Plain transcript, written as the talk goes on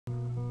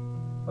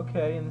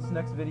Okay, in this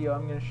next video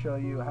I'm going to show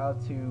you how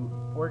to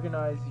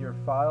organize your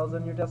files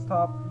on your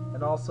desktop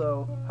and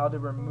also how to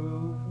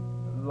remove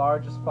the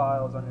largest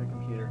files on your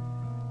computer.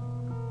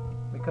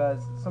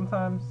 Because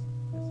sometimes,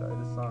 sorry,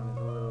 this song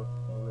is a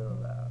little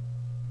loud.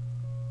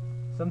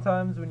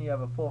 Sometimes when you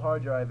have a full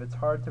hard drive, it's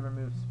hard to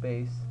remove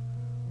space.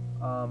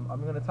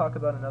 I'm going to talk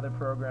about another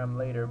program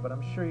later, but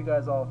I'm sure you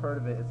guys all have heard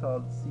of it. It's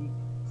called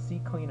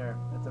CCleaner.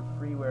 It's a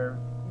freeware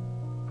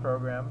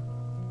program.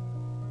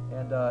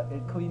 And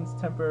it cleans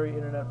temporary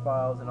internet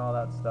files and all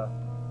that stuff.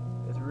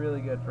 It's really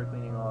good for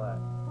cleaning all that.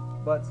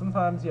 But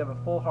sometimes you have a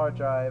full hard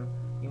drive,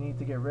 you need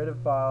to get rid of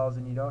files,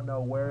 and you don't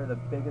know where the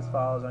biggest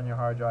files on your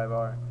hard drive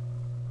are.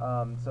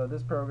 So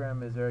this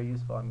program is very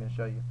useful. I'm going to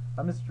show you.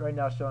 I'm just right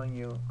now showing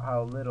you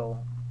how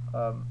little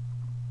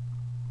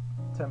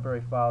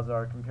temporary files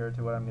are compared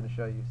to what I'm going to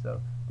show you.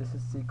 So this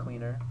is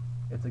CCleaner.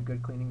 It's a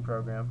good cleaning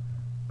program,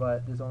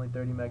 but there's only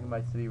 30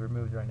 megabytes to be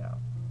removed right now.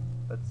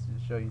 Let's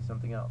show you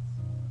something else.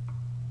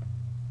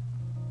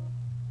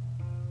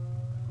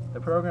 The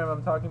program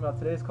I'm talking about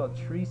today is called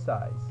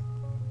TreeSize,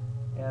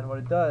 and what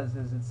it does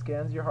is it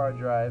scans your hard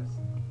drives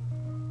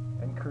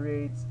and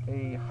creates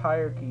a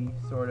hierarchy,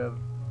 sort of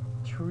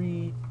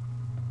tree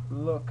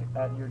look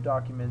at your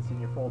documents in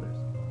your folders.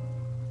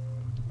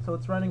 So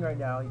it's running right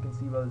now. You can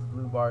see by this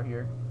blue bar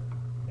here,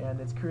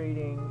 and it's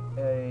creating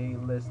a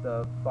list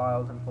of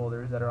files and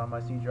folders that are on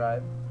my C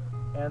drive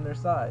and their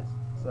size.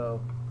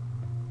 So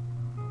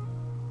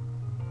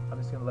I'm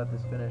just going to let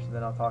this finish and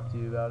then I'll talk to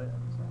you about it.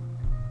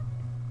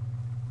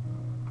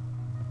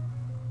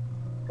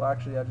 Well,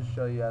 actually, I'll just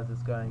show you as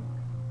it's going.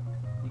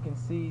 You can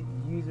see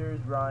users,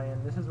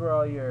 Ryan. This is where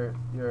all your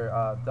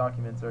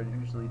documents are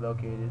usually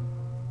located.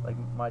 Like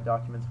my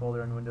documents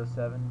folder in Windows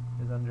 7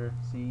 is under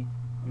C,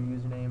 your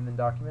username, and then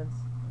documents.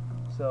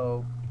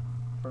 So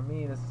for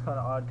me, this is kind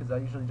of odd because I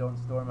usually don't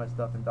store my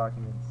stuff in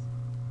documents.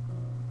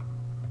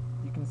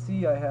 You can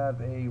see I have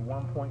a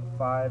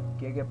 1.5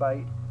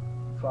 gigabyte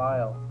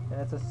file, and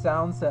it's a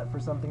sound set for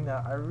something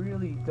that I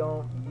really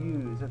don't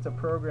use. It's a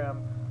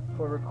program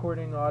for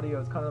recording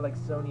audio. It's kind of like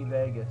Sony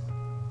Vegas,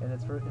 and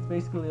it's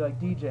basically like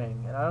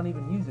DJing, and I don't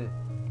even use it,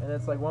 and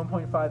it's like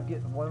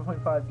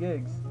 1.5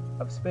 gigs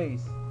of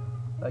space.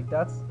 Like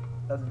that's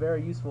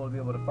very useful to be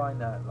able to find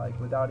that, like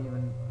without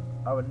even,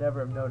 I would never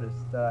have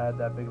noticed that I had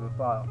that big of a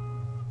file.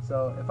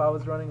 So if I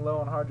was running low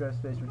on hard drive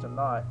space, which I'm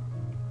not,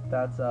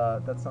 that's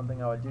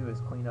something I would do,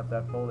 is clean up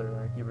that folder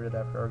or get rid of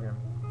that program.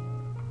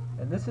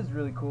 And this is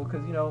really cool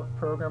because, you know,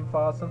 program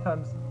files,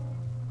 sometimes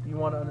you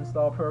want to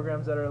uninstall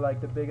programs that are like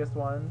the biggest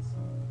ones,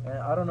 and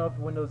I don't know if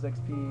Windows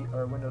XP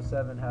or Windows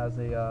 7 has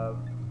a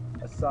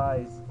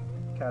size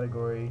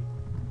category,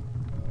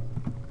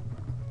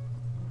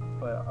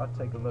 but I'll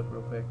take a look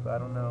real quick. But I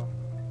don't know.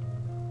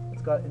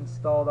 It's got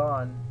installed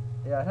on.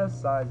 Yeah, it has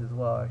size as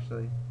well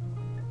actually,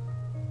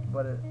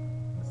 but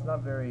it's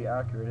not very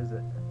accurate, is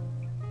it?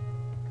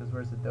 Because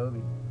where's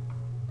Adobe?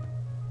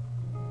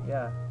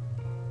 Yeah.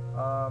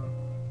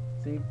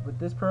 See, with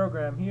this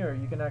program here,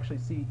 you can actually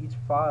see each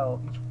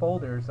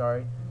folder,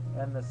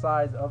 and the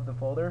size of the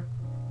folder.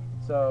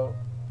 So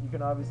you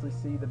can obviously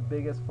see the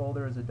biggest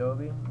folder is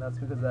Adobe, and that's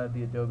because I have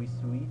the Adobe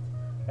Suite.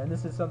 And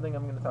this is something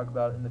I'm going to talk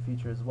about in the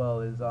future as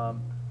well. Is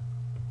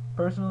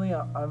personally,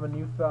 I'm a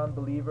newfound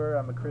believer.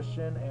 I'm a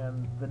Christian,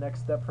 and the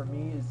next step for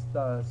me is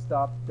to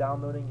stop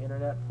downloading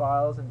internet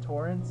files and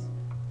torrents,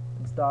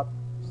 and stop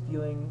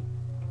stealing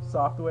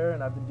software.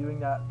 And I've been doing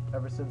that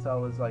ever since I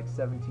was like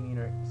 17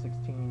 or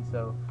 16.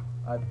 So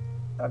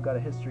I've got a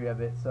history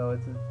of it, so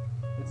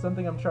it's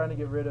something I'm trying to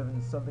get rid of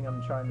and something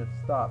I'm trying to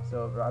stop.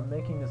 So I'm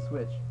making the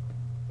switch.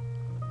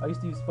 I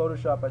used to use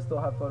Photoshop. I still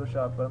have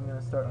Photoshop, but I'm going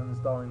to start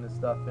uninstalling this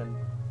stuff, and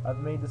I've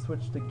made the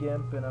switch to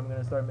GIMP, and I'm going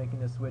to start making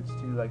the switch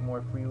to like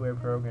more freeware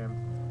programs.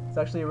 It's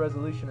actually a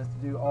resolution is to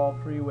do all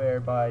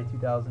freeware by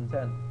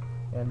 2010,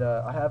 and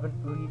I haven't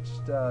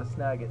reached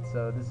Snagit,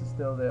 so this is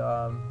still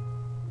the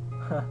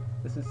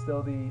this is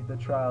still the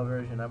trial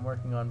version. I'm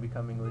working on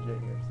becoming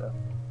legit here, so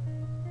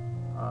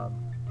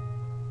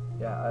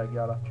yeah, I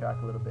got off track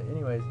a little bit.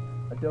 Anyways,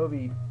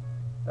 Adobe,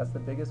 that's the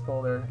biggest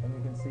folder, and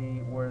you can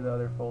see where the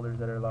other folders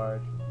that are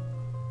large.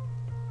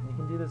 And you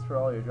can do this for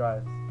all your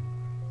drives.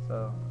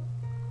 So,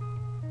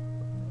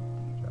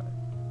 D drive.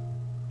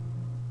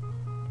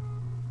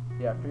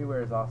 Yeah,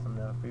 freeware is awesome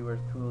though.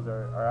 Freeware's tools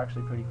are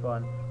actually pretty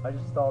fun. I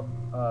just installed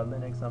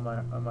Linux on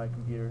my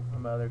computer,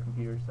 on my other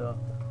computer, so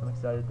I'm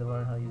excited to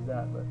learn how to use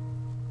that. But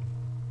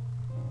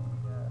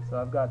so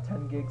I've got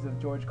 10 gigs of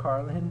George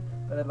Carlin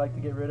that I'd like to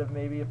get rid of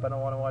maybe if I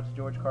don't want to watch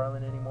George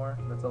Carlin anymore.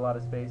 That's a lot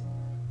of space.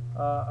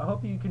 I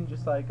hope you can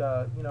just like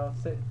you know,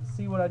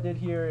 see what I did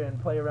here and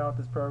play around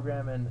with this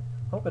program, and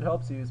hope it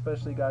helps you,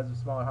 especially guys with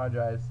smaller hard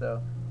drives.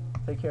 So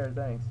take care.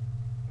 Thanks.